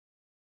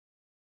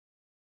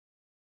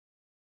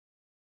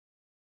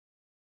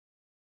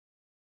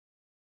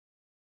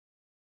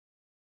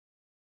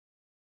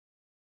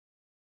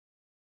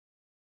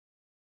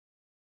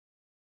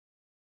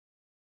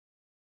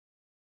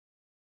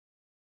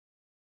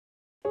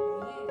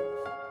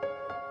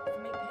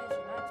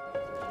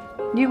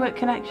New Work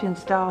Connection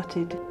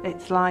started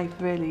its life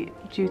really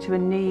due to a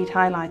need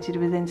highlighted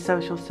within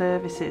social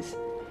services.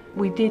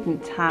 We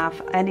didn't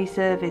have any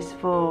service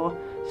for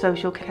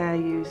social care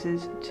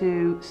users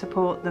to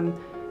support them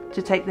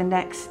to take the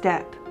next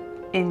step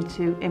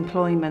into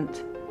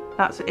employment.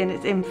 That's in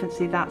its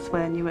infancy, that's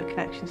where New Work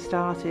Connection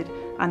started,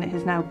 and it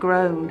has now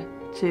grown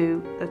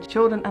to a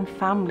children and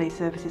family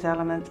services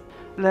element,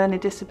 learning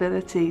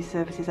disability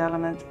services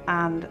element,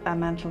 and a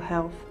mental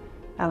health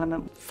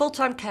element.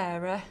 Full-time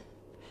carer,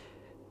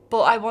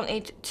 but I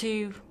wanted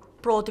to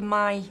broaden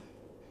my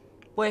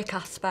work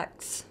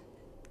aspects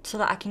so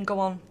that I can go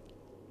on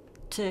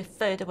to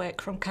further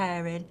work from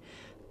caring,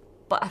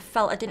 but I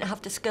felt I didn't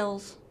have the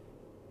skills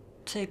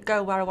to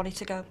go where I wanted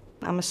to go.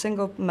 I'm a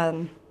single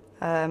mum.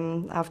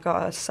 I've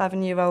got a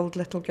 7-year-old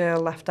little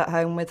girl left at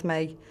home with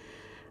me.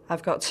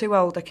 I've got 2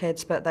 older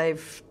kids, but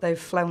they've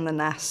flown the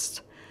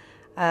nest.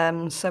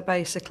 So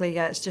basically,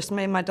 yeah, it's just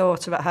me and my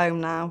daughter at home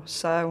now.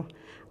 So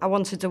I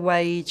wanted a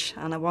wage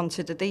and I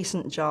wanted a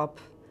decent job.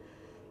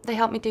 They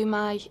helped me do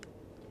my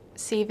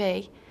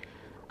CV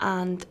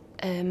and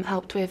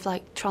helped with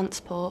like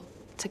transport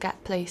to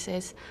get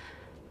places.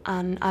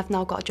 And I've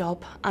now got a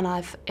job and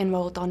I've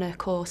enrolled on a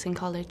course in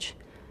college.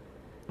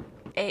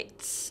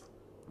 It's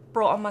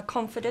brought on my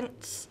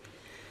confidence.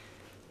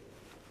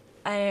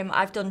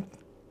 I've done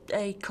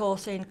a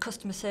course in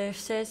customer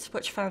services,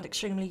 which I found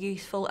extremely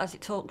useful as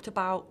it talked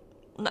about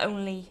not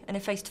only in a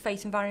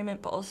face-to-face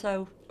environment but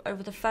also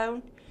over the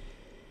phone.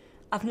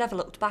 I've never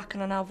looked back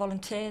and I now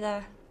volunteer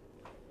there.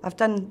 I've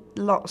done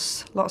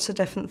lots of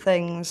different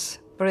things,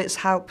 but it's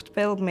helped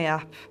build me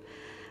up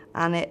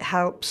and it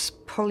helps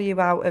pull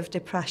you out of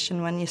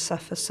depression when you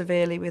suffer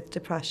severely with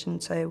depression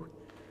too.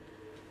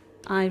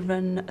 I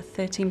run a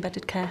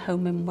 13-bedded care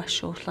home in West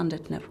Short,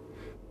 Llandudno.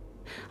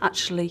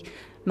 Actually,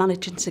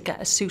 managing to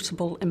get a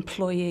suitable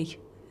employee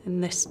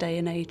in this day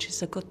and age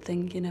is a good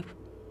thing, you know.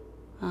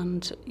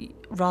 And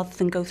rather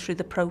than go through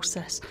the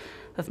process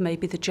of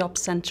maybe the job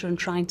centre and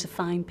trying to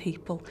find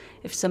people,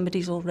 if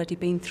somebody's already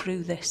been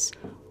through this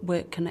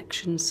work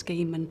connection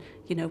scheme and,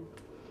 you know,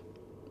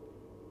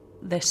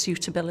 their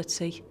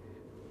suitability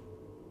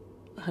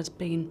has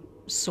been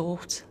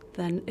sought,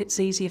 then it's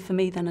easier for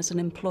me then as an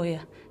employer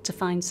to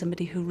find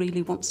somebody who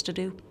really wants to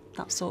do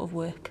that sort of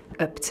work.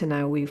 Up to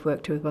now we've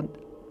worked with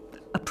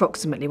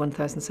approximately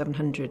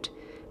 1,700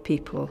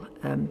 people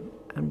and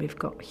we've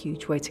got a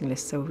huge waiting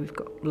list, so we've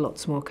got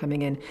lots more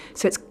coming in.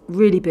 So it's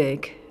really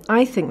big.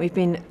 I think we've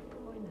been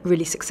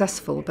really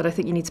successful, but I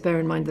think you need to bear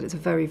in mind that it's a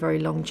very, very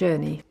long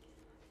journey.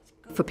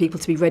 For people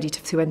to be ready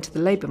to enter the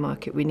labour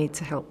market, we need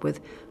to help with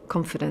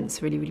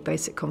confidence, really, really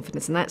basic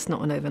confidence, and that's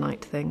not an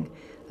overnight thing.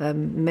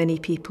 Many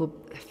people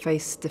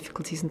face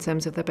difficulties in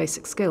terms of their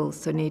basic skills,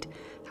 so need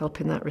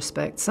help in that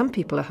respect. Some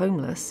people are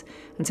homeless,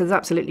 and so there's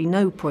absolutely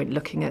no point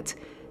looking at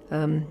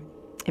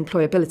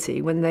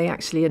employability when they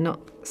actually are not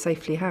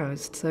safely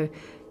housed. So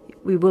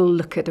we will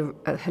look at a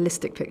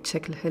holistic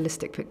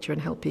picture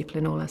and help people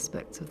in all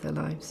aspects of their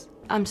lives.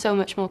 I'm so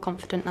much more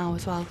confident now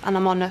as well, and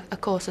I'm on a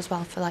course as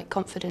well for like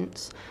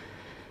confidence.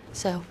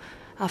 So,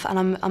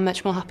 I'm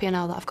much more happier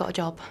now that I've got a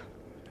job.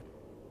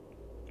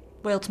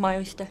 World to my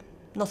oyster.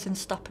 Nothing's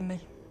stopping me.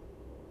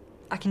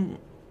 I can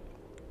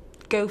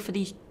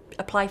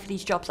apply for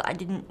these jobs that I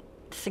didn't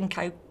think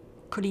I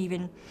could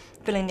even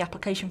fill in the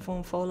application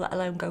form for, let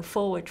alone go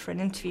forward for an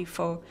interview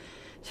for,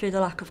 through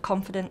the lack of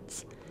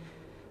confidence.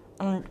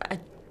 And I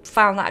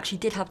found that I actually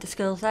did have the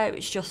skills there.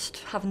 It's just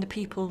having the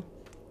people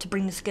to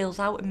bring the skills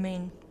out in me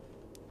and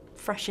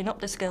freshen up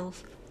the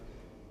skills.